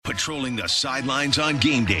patrolling the sidelines on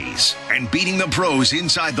game days and beating the pros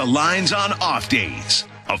inside the lines on off days.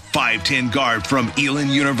 A 5'10" guard from Elon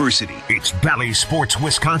University. It's Bally Sports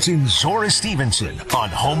Wisconsin Zora Stephenson on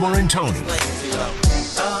Homer and Tony.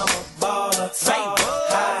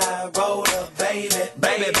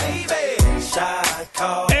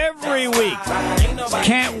 Every week.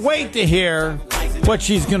 Can't wait to hear what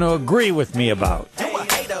she's going to agree with me about.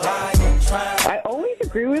 I always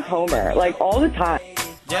agree with Homer, like all the time.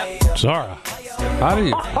 Zora, how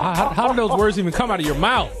do those words even come out of your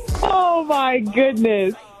mouth? Oh, my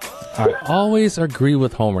goodness. I always agree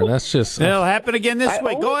with Homer. That's just... It'll happen again this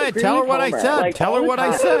week. Go ahead. Tell her what I said. Like, tell her what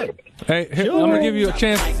I said. Hey, I'm going to give you a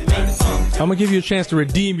chance. I'm going to give you a chance to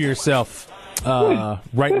redeem yourself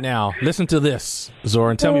right now. Listen to this,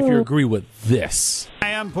 Zora, and tell me if you agree with this.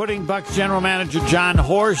 I am putting Bucks general manager Jon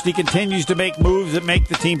Horst. He continues to make moves that make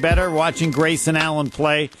the team better. Watching Grayson Allen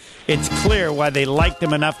play, it's clear why they liked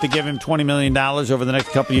him enough to give him $20 million over the next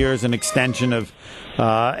couple of years, an extension of,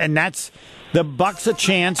 and that's the Bucks' a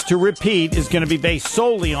chance to repeat is going to be based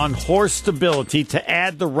solely on Horst's ability to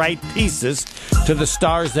add the right pieces to the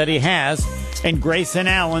stars that he has, and Grayson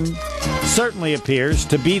Allen certainly appears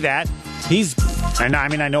to be that. I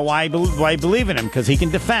know why I believe in him, because he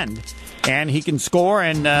can defend. And he can score,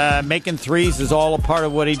 and making threes is all a part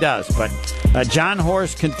of what he does. But Jon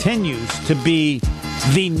Horst continues to be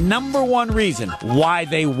the number one reason why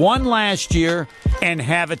they won last year and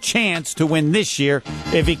have a chance to win this year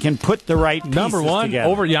if he can put the right pieces number one together.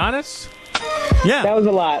 Over Giannis? Yeah. That was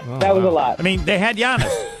a lot. That was a lot. I mean, they had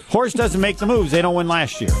Giannis. Horst doesn't make the moves. They don't win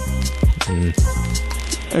last year.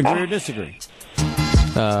 Agree or disagree?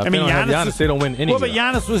 I mean, Giannis, they don't win any year. Well, but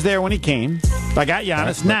Giannis was there when he came. I got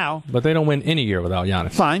Giannis right, now. But they don't win any year without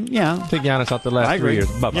Giannis. Fine, yeah. Take Giannis out the last 3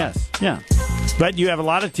 years. Bye-bye. Yes, yeah. But you have a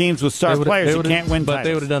lot of teams with star players who can't win titles. But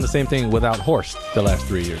they would have done the same thing without Horst the last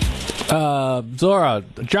 3 years. Zora,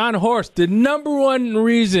 Jon Horst, the number one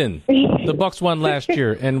reason the Bucks won last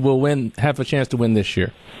year and will have a chance to win this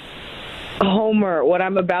year. Homer, what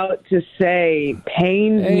I'm about to say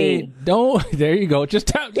pains me. Don't. There you go.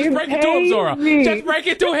 Just break it to him, Zora. Just break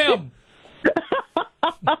it to him.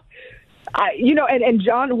 And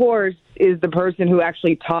Jon Horst is the person who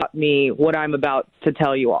actually taught me what I'm about to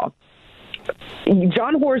tell you all.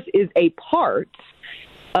 Jon Horst is a part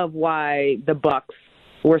of why the Bucks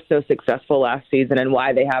were so successful last season and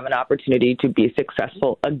why they have an opportunity to be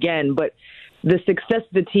successful again. But the success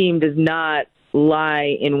of the team does not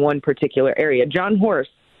lie in one particular area. Jon Horst,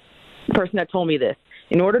 the person that told me this,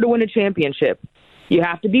 in order to win a championship, you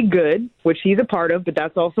have to be good, which he's a part of, but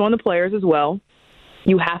that's also on the players as well.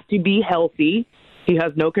 You have to be healthy. He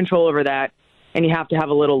has no control over that. And you have to have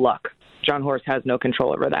a little luck. Jon Horst has no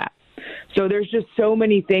control over that. So there's just so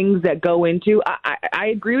many things that go into. I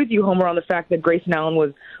agree with you, Homer, on the fact that Grayson Allen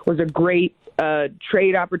was a great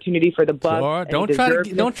trade opportunity for the Bucks. Sure.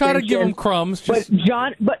 Don't try to give him crumbs. But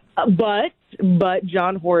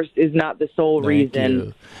Jon Horst is not the sole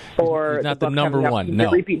reason for he's not the number one.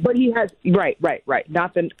 No, but he has right.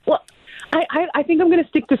 Not the well. I think I'm going to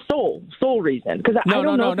stick to sole reason because I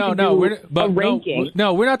don't know. No.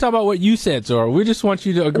 We're not talking about what you said, Zora. We just want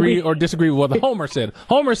you to agree or disagree with what Homer said.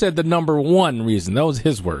 Homer said the number one reason. That was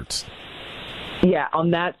his words. Yeah,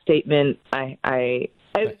 on that statement,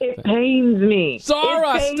 it pains me.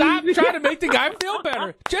 Zora, stop trying to make the guy feel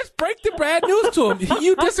better. Just break the bad news to him.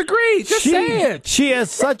 You disagree. Just say it. She has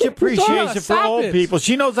such appreciation for old people.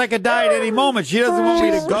 She knows I could die at any moment. She doesn't want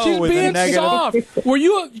me to go She's with being a negative. soft.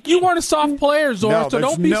 You weren't a soft player, Zora, so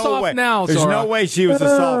don't be soft now, Zora. There's no way she was a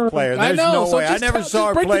soft player. There's no way. I never saw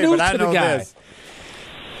her play, but I know this.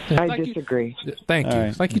 I disagree. Thank you.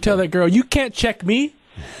 It's like you tell that girl, you can't check me.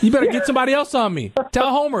 You better get somebody else on me. Tell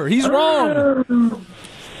Homer. He's wrong.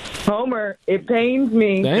 Homer, it pains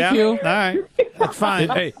me. Thank you. All right. That's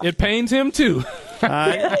fine. It pains him, too.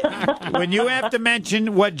 When you have to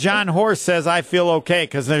mention what Jon Horst says, I feel okay,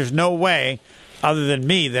 because there's no way, other than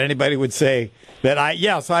me, that anybody would say that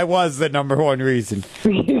I was the number one reason.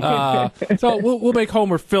 So we'll make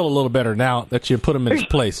Homer feel a little better now that you put him in his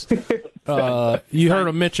place. You heard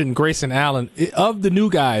him mention Grayson Allen. Of the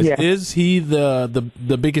new guys, is he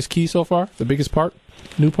the biggest key so far? The biggest part?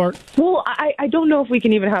 New part? Well, I don't know if we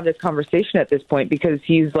can even have this conversation at this point because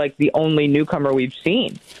he's like the only newcomer we've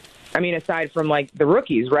seen. I mean, aside from like the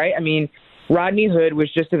rookies, right? I mean, Rodney Hood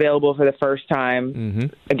was just available for the first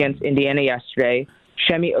time against Indiana yesterday.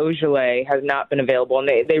 Shemi Ojale has not been available, and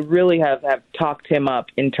they really have talked him up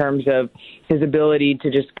in terms of his ability to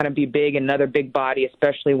just kind of be big, another big body,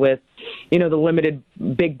 especially with, the limited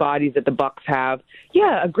big bodies that the Bucks have.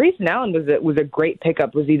 Yeah, Grayson Allen was a great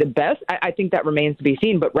pickup. Was he the best? I think that remains to be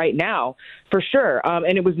seen, but right now, for sure.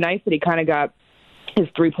 And it was nice that he kind of got his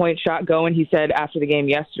three-point shot going. He said after the game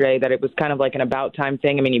yesterday that it was kind of like an about-time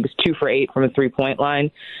thing. I mean, he was 2 for 8 from a three-point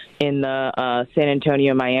line in the San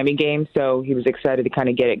Antonio-Miami game, so he was excited to kind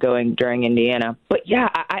of get it going during Indiana. But, yeah,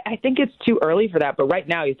 I think it's too early for that, but right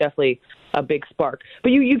now he's definitely a big spark.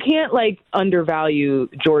 But you can't, undervalue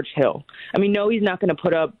George Hill. I mean, no, he's not going to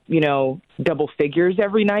put up, double figures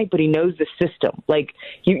every night, but he knows the system.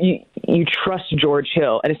 You trust George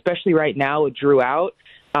Hill, and especially right now with Drew out,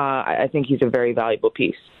 I think he's a very valuable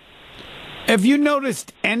piece. Have you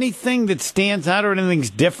noticed anything that stands out or anything's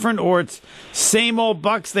different, or it's same old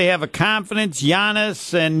Bucks? They have a confidence,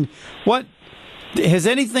 Giannis, and what has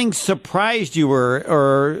anything surprised you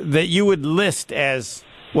or that you would list as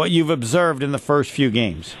what you've observed in the first few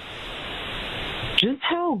games? Just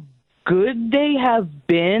how good they have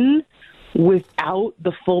been without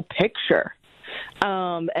the full picture.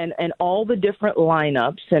 And all the different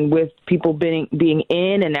lineups, and with people being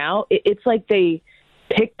in and out, it's like they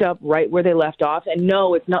picked up right where they left off. And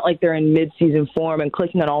no, it's not like they're in mid-season form and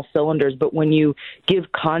clicking on all cylinders, but when you give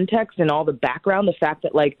context and all the background, the fact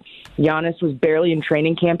that Giannis was barely in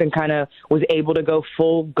training camp and kind of was able to go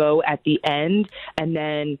full go at the end, and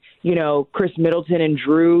then Chris Middleton and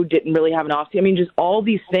Drew didn't really have an offseason. I mean, just all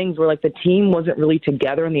these things where the team wasn't really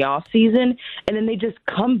together in the offseason, and then they just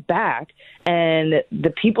come back, and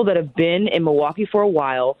the people that have been in Milwaukee for a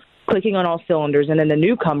while clicking on all cylinders, and then the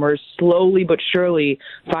newcomers slowly but surely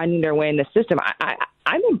finding their way in the system.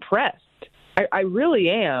 I'm impressed. I really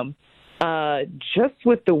am, just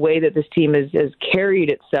with the way that this team has carried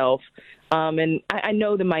itself. And I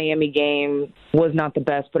know the Miami game was not the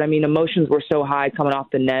best, but, I mean, emotions were so high coming off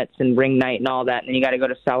the Nets and ring night and all that, and then you got to go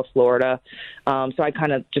to South Florida. So I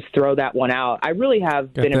kind of just throw that one out. I really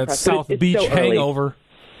have been impressed. South Beach so hangover.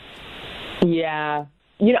 Yeah.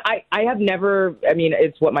 I have never,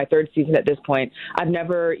 it's my third season at this point. I've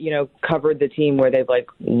never, covered the team where they've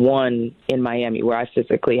won in Miami, where I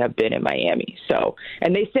physically have been in Miami. So,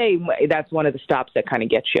 and they say that's one of the stops that kind of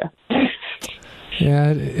gets you.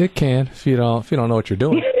 Yeah, it can if you don't know what you're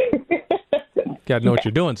doing. Got to know what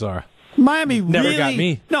you're doing, Zora. Miami never really, got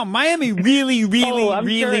me. No, Miami really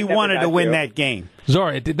sure wanted to win that game.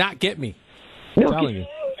 Zora, it did not get me. I'm telling you.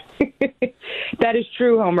 That is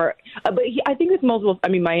true, Homer. But I think it's multiple. I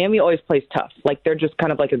mean, Miami always plays tough. They're just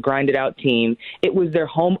kind of like a grinded-out team. It was their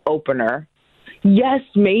home opener. Yes,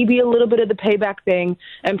 maybe a little bit of the payback thing.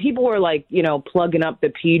 And people were plugging up the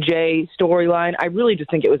PJ storyline. I really just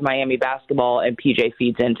think it was Miami basketball, and PJ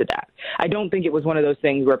feeds into that. I don't think it was one of those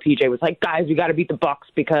things where PJ was like, guys, we got to beat the Bucks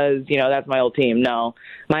because, that's my old team. No,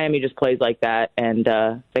 Miami just plays like that, and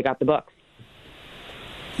they got the Bucks.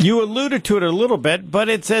 You alluded to it a little bit, but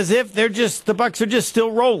it's as if the Bucks are just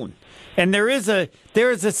still rolling. And there is a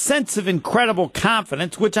sense of incredible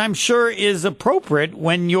confidence, which I'm sure is appropriate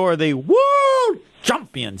when you're the world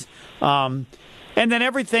champions. And then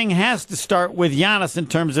everything has to start with Giannis in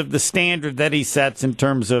terms of the standard that he sets, in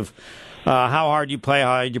terms of how hard you play, how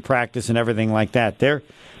hard you practice, and everything like that.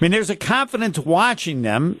 There's a confidence watching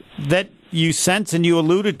them that you sense and you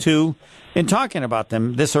alluded to in talking about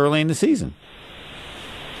them this early in the season.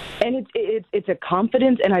 And it's a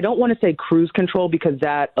confidence, and I don't want to say cruise control because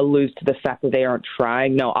that alludes to the fact that they aren't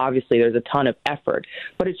trying. No, obviously there's a ton of effort,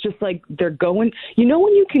 but it's just they're going. When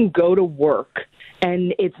you can go to work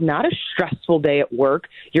and it's not a stressful day at work,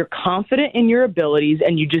 you're confident in your abilities,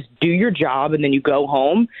 and you just do your job, and then you go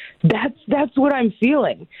home. That's what I'm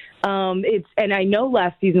feeling. And I know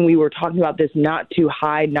last season we were talking about this not too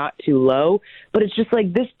high, not too low, but it's just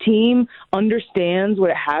this team understands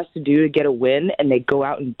what it has to do to get a win, and they go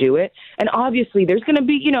out and do it. And obviously there's going to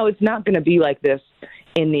be, it's not going to be like this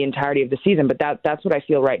in the entirety of the season, but that's what I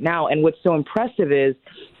feel right now. And what's so impressive is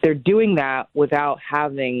they're doing that without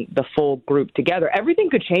having the full group together. Everything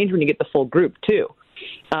could change when you get the full group too.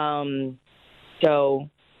 So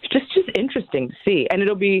it's just interesting to see. And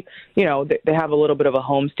it'll be, they have a little bit of a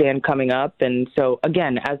homestand coming up. And so,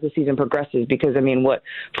 again, as the season progresses, because,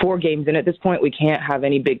 4 games in at this point, we can't have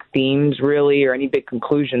any big themes really or any big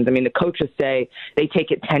conclusions. The coaches say they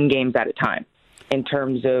take it 10 games at a time in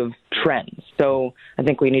terms of trends. So I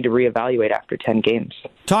think we need to reevaluate after 10 games.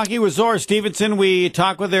 Talking with Zora Stephenson, we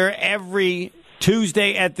talk with her every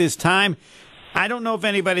Tuesday at this time. I don't know if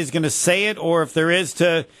anybody's going to say it or if there is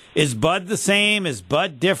Bud the same? Is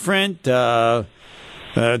Bud different?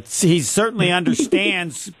 He certainly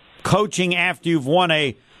understands coaching after you've won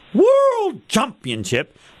a world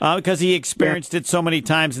championship because he experienced it so many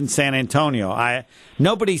times in San Antonio.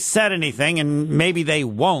 Nobody said anything, and maybe they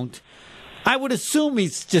won't. I would assume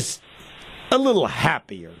he's just a little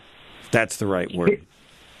happier, if that's the right word.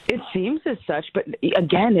 It seems as such, but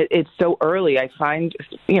again, it's so early. I find,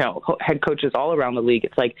 head coaches all around the league,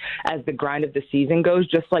 it's like as the grind of the season goes,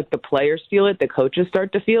 just like the players feel it, the coaches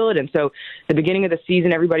start to feel it. And so the beginning of the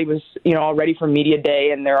season, everybody was, all ready for media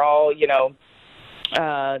day, and they're all,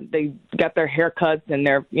 they got their haircuts and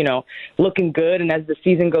they're, looking good. And as the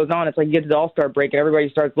season goes on, it's like you get to the All-Star break and everybody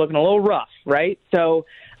starts looking a little rough, right? So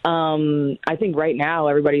I think right now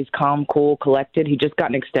everybody's calm, cool, collected. He just got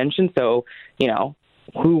an extension, so,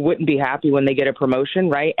 who wouldn't be happy when they get a promotion,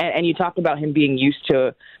 right? And you talk about him being used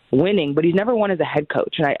to winning, but he's never won as a head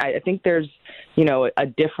coach. And I think there's, a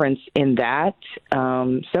difference in that.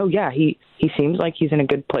 So, yeah, he seems like he's in a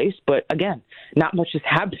good place. But, again, not much has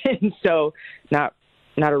happened, so not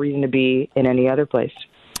a reason to be in any other place.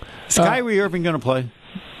 Is Kyrie Irving going to play?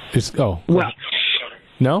 Well,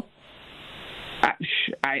 no?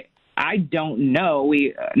 I don't know.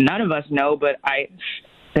 None of us know, but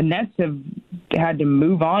the Nets have had to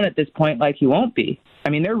move on at this point like he won't be. I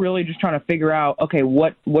mean, they're really just trying to figure out, okay,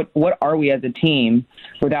 what are we as a team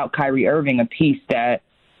without Kyrie Irving, a piece that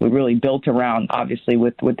we really built around, obviously,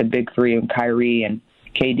 with the big three of Kyrie and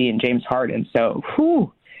KD and James Harden. So,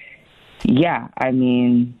 yeah, I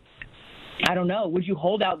mean, I don't know. Would you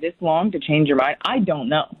hold out this long to change your mind? I don't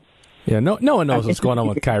know. Yeah, no one knows what's going on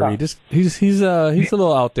with Kyrie. He's a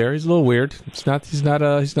little out there. He's a little weird. He's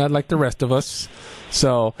not like the rest of us.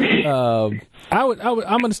 So I'm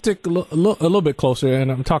going to stick a little bit closer,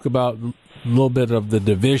 and I'm talking about a little bit of the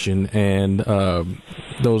division, and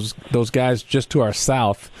those guys just to our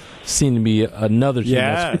south seem to be another team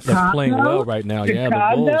that's playing well right now.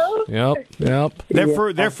 Chicago? Yeah, the Bulls.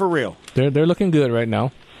 Yep. They're for real. They're looking good right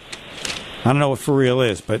now. I don't know what for real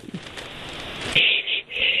is, but.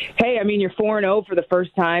 Hey, I mean, you're 4-0 for the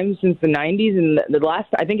first time since the 90s, and the last,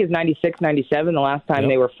 I think, is 96, 97, the last time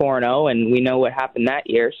they were 4-0, and we know what happened that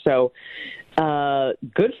year. So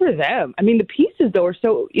good for them. I mean, the pieces, though, are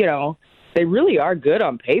so, they really are good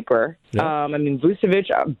on paper. Yep. I mean, Vucevic,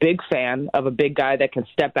 a big fan of a big guy that can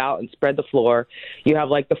step out and spread the floor. You have,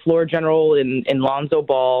 like, the floor general in Lonzo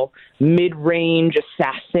Ball, mid-range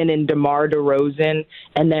assassin in DeMar DeRozan,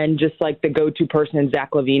 and then just, like, the go-to person in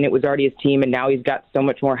Zach LaVine. It was already his team, and now he's got so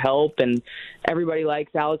much more help, and everybody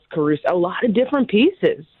likes Alex Caruso. A lot of different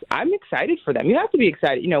pieces. I'm excited for them. You have to be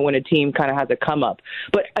excited, when a team kind of has a come-up.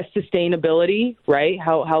 But a sustainability, right?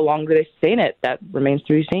 How long do they sustain it? That remains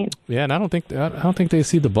to be seen. Yeah, and I don't think they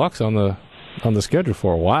see the Bucks on the schedule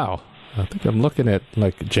for a while. I think I'm looking at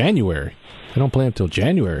like January. They don't play until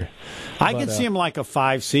January. I can see them like a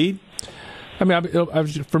 5 seed. I mean,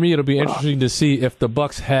 for me, it'll be interesting to see if the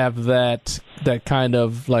Bucks have that kind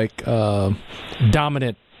of like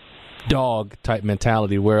dominant dog type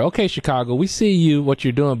mentality where, okay, Chicago, we see what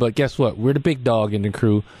you're doing, but guess what? We're the big dog in the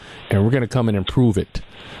crew, and we're going to come in and prove it.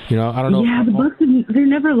 I don't know. Yeah, the Bucks, they're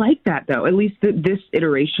never like that, though. At least this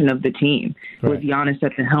iteration of the team with Giannis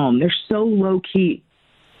at the helm. They're so low-key.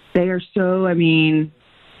 They are so, I mean,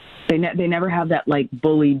 they never have that, like,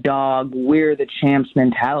 bully dog, we're the champs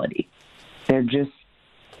mentality. They're just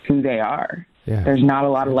who they are. Yeah. There's not a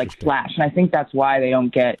lot of, like, flash. And I think that's why they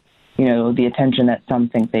don't get, the attention that some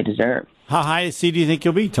think they deserve. How high a seed do you think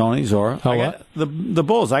you'll be, Tony, Zora? What? The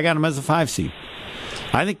Bulls, I got them as a 5 seed.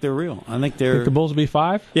 I think they're real. I think the Bulls will be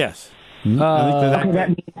 5? Yes. I think they're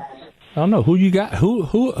that good. I don't know who you got.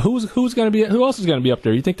 Who's going to be? Who else is going to be up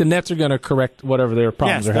there? You think the Nets are going to correct whatever their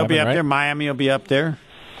problems are having? Yes, they'll be up right? there. Miami will be up there.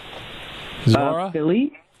 Zora,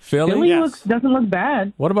 Philly yes. doesn't look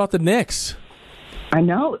bad. What about the Knicks? I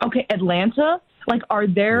know. Okay, Atlanta. Like, are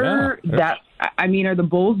there that? I mean, are the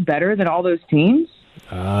Bulls better than all those teams?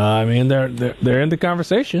 I mean, they're in the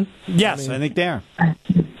conversation. Yes, I think they are.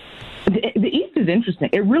 The East is interesting.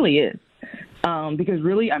 It really is. Because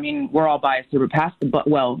really, I mean, we're all biased here, but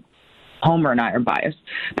Homer and I are biased.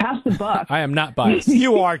 Past the Bucks. I am not biased.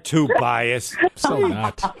 You are too biased. So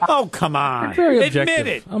not. Oh, come on. I'm very objective.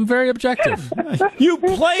 Admit it. I'm very objective. You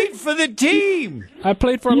played for the team. I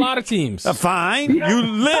played for a lot of teams. Fine. You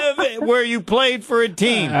live where you played for a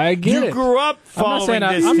team. I get it. You grew up following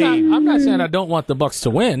this team. I'm not saying I don't want the Bucks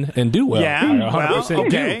to win and do well. Yeah, I 100% well,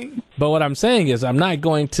 okay. do. But what I'm saying is I'm not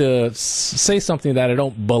going to say something that I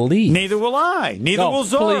don't believe. Neither will I. Neither will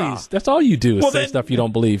Zora. Please. That's all you do is say stuff you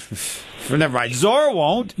don't believe. Never mind. Zora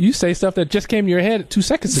won't. You say stuff that just came to your head 2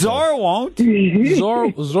 seconds ago. Zora won't.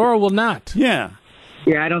 Zora will not. Yeah.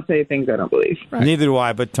 Yeah, I don't say things I don't believe. Right. Neither do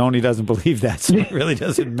I, but Tony doesn't believe that, so it really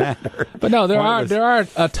doesn't matter. But no, there are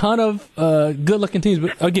a ton of good-looking teams.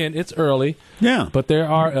 But again, it's early. Yeah. But there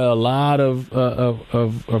are a lot of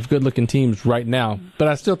good-looking teams right now. But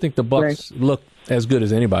I still think the Bucks look as good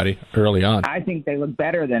as anybody early on. I think they look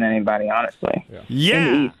better than anybody, honestly.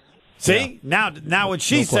 Yeah. See, now what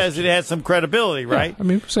she says, it has some credibility, right? Yeah, I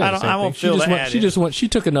mean, I won't feel that. She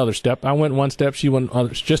took another step. I went one step. She went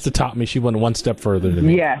just to top me. She went one step further than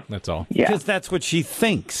me. Yeah, that's all. Yeah, because that's what she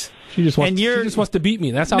thinks. She just wants to beat me.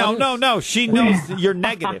 That's how. No. She knows you're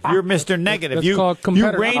negative. You're Mr. Negative. That's called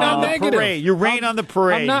competitor. You rain on the parade. You rain on the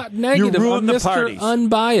parade. I'm not negative. You ruin I'm the Mr. parties.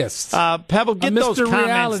 Unbiased. Pebble, get those comments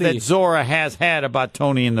reality. that Zora has had about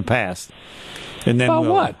Tony in the past, and then about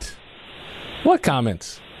what? What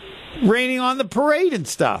comments? Raining on the parade and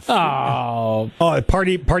stuff. Oh,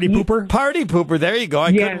 party pooper? Party pooper. There you go.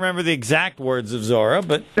 I couldn't remember the exact words of Zora,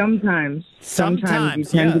 but sometimes you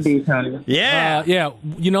tend to be, Tony. Yeah. Yeah.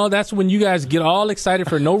 You know, that's when you guys get all excited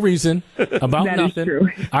for no reason about that nothing. Is true.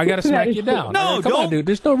 I got to smack you down. No, come on, dude.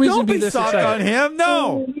 There's no reason to be this soft excited. on him.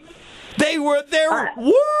 No. They're world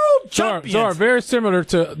champions. Zora, very similar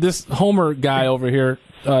to this Homer guy over here.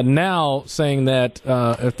 Now saying that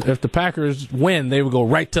if the Packers win, they would go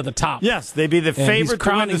right to the top. Yes, they'd be the favorite he's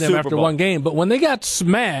crowning to win the them Super after Bowl. one game. But when they got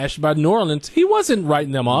smashed by New Orleans, he wasn't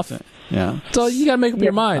writing them off. Yeah. So you got to make up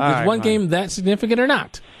your mind. Is one game that significant or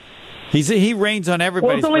not? He rains on everybody's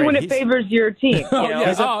Well, it's only when parade. it favors your team. You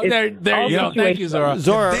know? There you go. Thank you, Zora.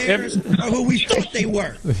 Zora, Bears are who we thought they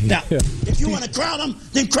were. Now, if you want to crown them,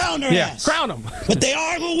 then crown their ass. Crown them. But they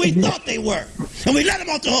are who we thought they were, and we let them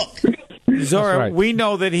off the hook. Zora, right. we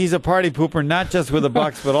know that he's a party pooper, not just with the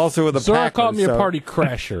Bucks, but also with the Zora Packers. called me a party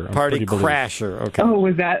crasher. Party crasher. Okay. Oh,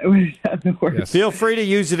 was that the word? Yes. Feel free to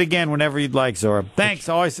use it again whenever you'd like, Zora. Thanks.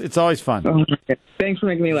 It's always fun. Oh, thanks for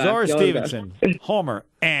making me laugh. Zora Y'all are Stephenson, Homer,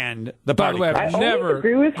 and the By party the way, crasher. I never always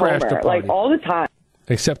agree with crashed Homer, a party. like all the time.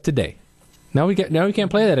 Except today. Now we can't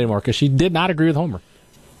play that anymore because she did not agree with Homer.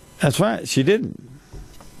 That's right. She didn't.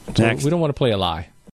 So Next. we don't want to play a lie.